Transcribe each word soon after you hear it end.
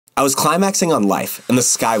I was climaxing on life, and the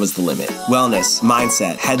sky was the limit. Wellness,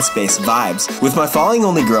 mindset, headspace, vibes. With my following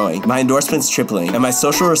only growing, my endorsements tripling, and my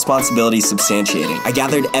social responsibilities substantiating, I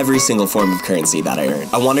gathered every single form of currency that I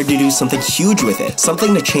earned. I wanted to do something huge with it,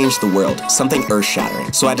 something to change the world, something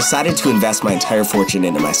earth-shattering. So I decided to invest my entire fortune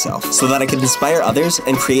into myself, so that I could inspire others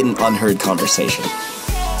and create an unheard conversation.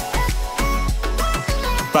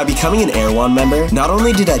 By becoming an Erewhon member, not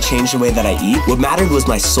only did I change the way that I eat, what mattered was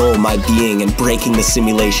my soul, my being, and breaking the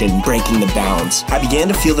simulation, breaking the bounds. I began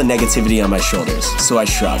to feel the negativity on my shoulders, so I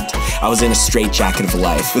shrugged. I was in a straitjacket of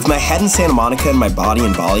life. With my head in Santa Monica and my body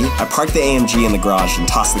in Bali, I parked the AMG in the garage and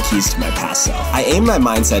tossed the keys to my past self. I aimed my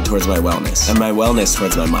mindset towards my wellness, and my wellness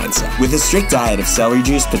towards my mindset. With a strict diet of celery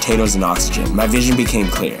juice, potatoes, and oxygen, my vision became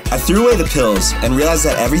clear. I threw away the pills and realized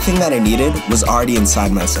that everything that I needed was already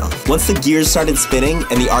inside myself. Once the gears started spinning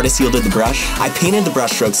and the artist yielded the brush, I painted the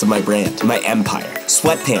brushstrokes of my brand, my empire.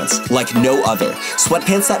 Sweatpants like no other.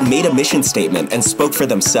 Sweatpants that made a mission statement and spoke for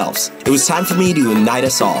themselves. It was time for me to unite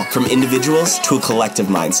us all, from individuals to a collective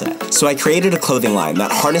mindset. So I created a clothing line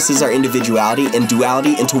that harnesses our individuality and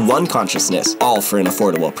duality into one consciousness, all for an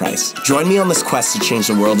affordable price. Join me on this quest to change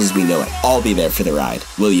the world as we know it. I'll be there for the ride.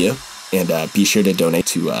 Will you? And be sure to donate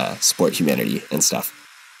to support humanity and stuff.